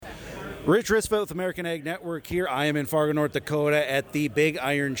Rich Risfeld with American Ag Network here. I am in Fargo, North Dakota at the Big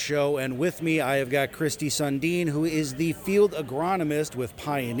Iron Show, and with me I have got Kristie Sundeen, who is the field agronomist with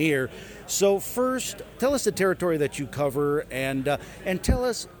Pioneer. So first, tell us the territory that you cover, and tell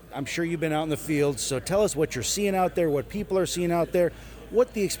us, I'm sure you've been out in the field, so tell us what you're seeing out there, what people are seeing out there,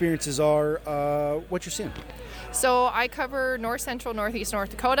 what the experiences are, what you're seeing. So I cover north central, northeast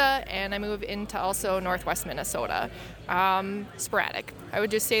North Dakota, and I move into also northwest Minnesota. Sporadic. I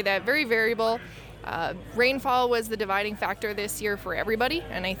would just say that very variable. Rainfall was the dividing factor this year for everybody,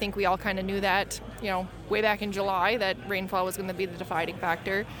 and I think we all kind of knew that, way back in July, that rainfall was going to be the dividing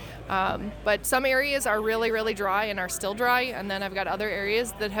factor. But some areas are really, really dry and are still dry, and then I've got other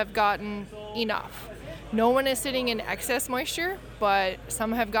areas that have gotten enough. No one is sitting in excess moisture, but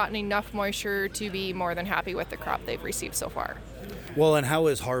some have gotten enough moisture to be more than happy with the crop they've received so far. Well, and how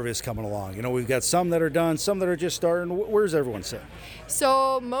is harvest coming along? We've got some that are done, some that are just starting. Where's everyone sitting?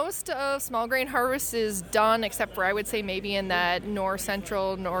 So most of small grain harvest is done, except for I would say maybe in that north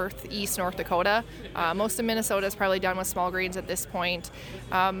central, northeast North Dakota. Most of Minnesota is probably done with small grains at this point.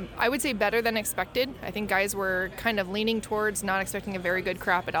 I would say better than expected. I think guys were kind of leaning towards not expecting a very good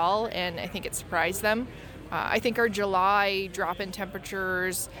crop at all, and I think it surprised them. I think our July drop in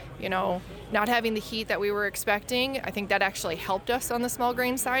temperatures, not having the heat that we were expecting, I think that actually helped us on the small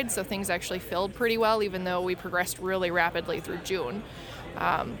grain side. So things actually filled pretty well, even though we progressed really rapidly through June.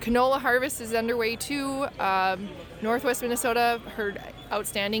 Canola harvest is underway too. Northwest Minnesota heard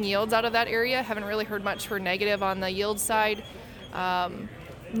outstanding yields out of that area. Haven't really heard much for negative on the yield side.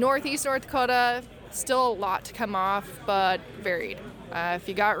 Northeast North Dakota, still a lot to come off, but varied. If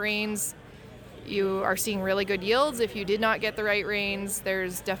you got rains, you are seeing really good yields. If you did not get the right rains,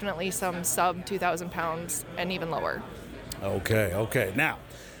 there's definitely some sub 2,000 pounds and even lower. Okay. Now,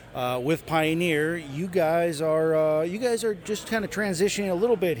 with Pioneer, you guys are just kind of transitioning a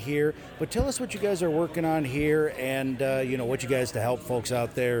little bit here, but tell us what you guys are working on here, and what you guys to help folks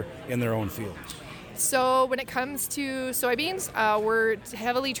out there in their own fields. So when it comes to soybeans, we're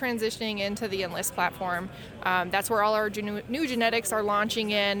heavily transitioning into the Enlist platform. That's where all our new genetics are launching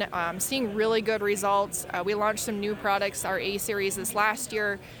in, seeing really good results. We launched some new products, our A series this last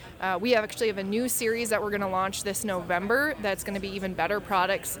year. We actually have a new series that we're going to launch this November that's going to be even better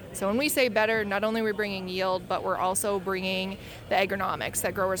products. So when we say better, not only are we bringing yield, but we're also bringing the agronomics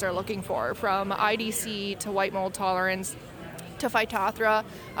that growers are looking for, from IDC to white mold tolerance to Phytophthora.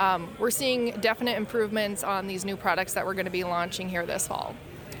 We're seeing definite improvements on these new products that we're going to be launching here this fall.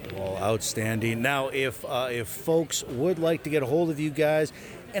 Well, outstanding. Now, if folks would like to get a hold of you guys,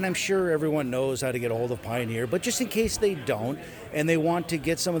 and I'm sure everyone knows how to get a hold of Pioneer, but just in case they don't, and they want to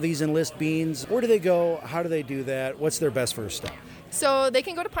get some of these Enlist beans, where do they go? How do they do that? What's their best first step? So they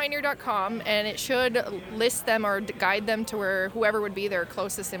can go to pioneer.com, and it should list them or guide them to where whoever would be their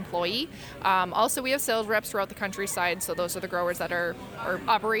closest employee. Also, we have sales reps throughout the countryside, so those are the growers that are, or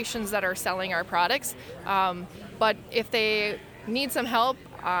operations that are selling our products. But if they need some help,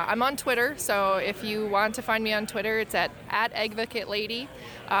 I'm on Twitter, so if you want to find me on Twitter, it's at AdvocateLady.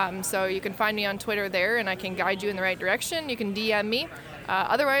 So you can find me on Twitter there, and I can guide you in the right direction. You can DM me.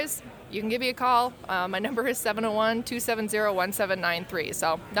 Otherwise, you can give me a call. My number is 701-270-1793.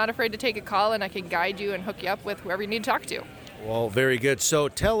 So not afraid to take a call, and I can guide you and hook you up with whoever you need to talk to. Well, very good. So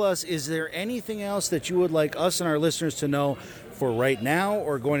tell us, is there anything else that you would like us and our listeners to know for right now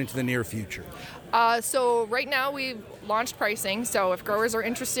or going into the near future? So right now we've launched pricing. So if growers are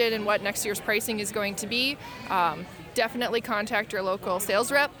interested in what next year's pricing is going to be, definitely contact your local sales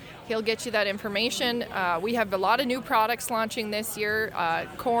rep. He'll get you that information. We have a lot of new products launching this year,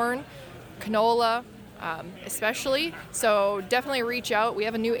 corn, canola, especially. So definitely reach out. We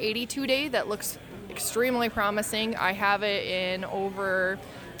have a new 82-day that looks extremely promising. I have it in over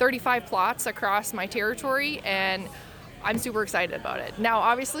 35 plots across my territory, and I'm super excited about it. Now,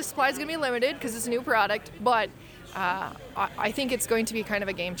 obviously, supply is going to be limited because it's a new product, but I think it's going to be kind of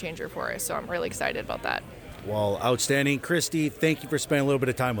a game changer for us, so I'm really excited about that. Well, outstanding. Kristie, thank you for spending a little bit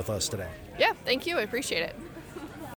of time with us today. Yeah, thank you. I appreciate it.